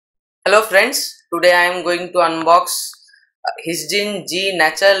Hello friends, today I am going to unbox HISCIN G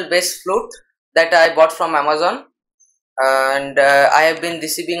natural bass flute that I bought from Amazon, and I have been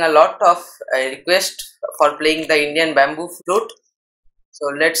receiving a lot of requests for playing the Indian bamboo flute. So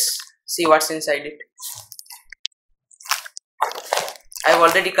let's see what's inside it. I have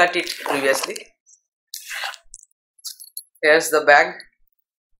already cut it previously. Here's the bag.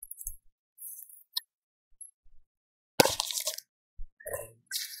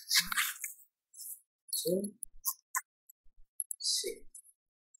 See,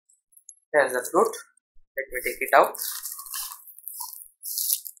 here's the flute. Let me take it out.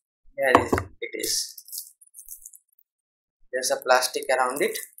 Here it is. There's a plastic around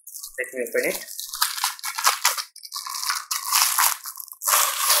it. Let me open it.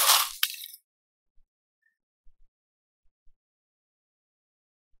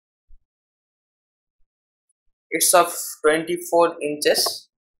 It's of 24 inches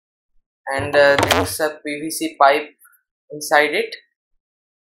and there's a PVC pipe inside it.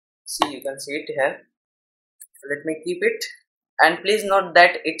 See, you can see it here. Let me keep it, and please note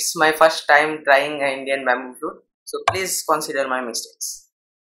that it's my first time trying an Indian bamboo flute, so please consider my mistakes.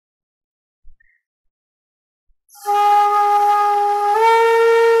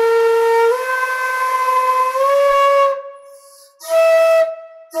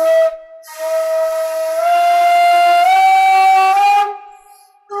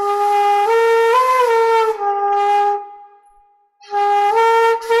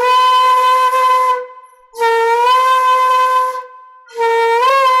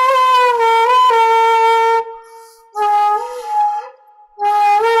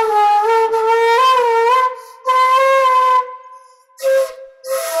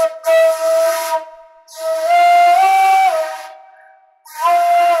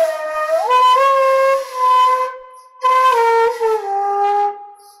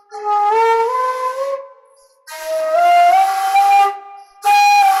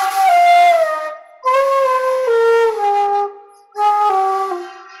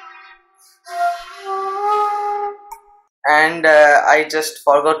 And I just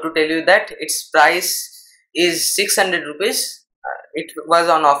forgot to tell you that its price is 600 rupees. It was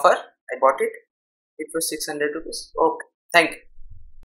on offer. I bought it. It was 600 rupees. Okay, thank you.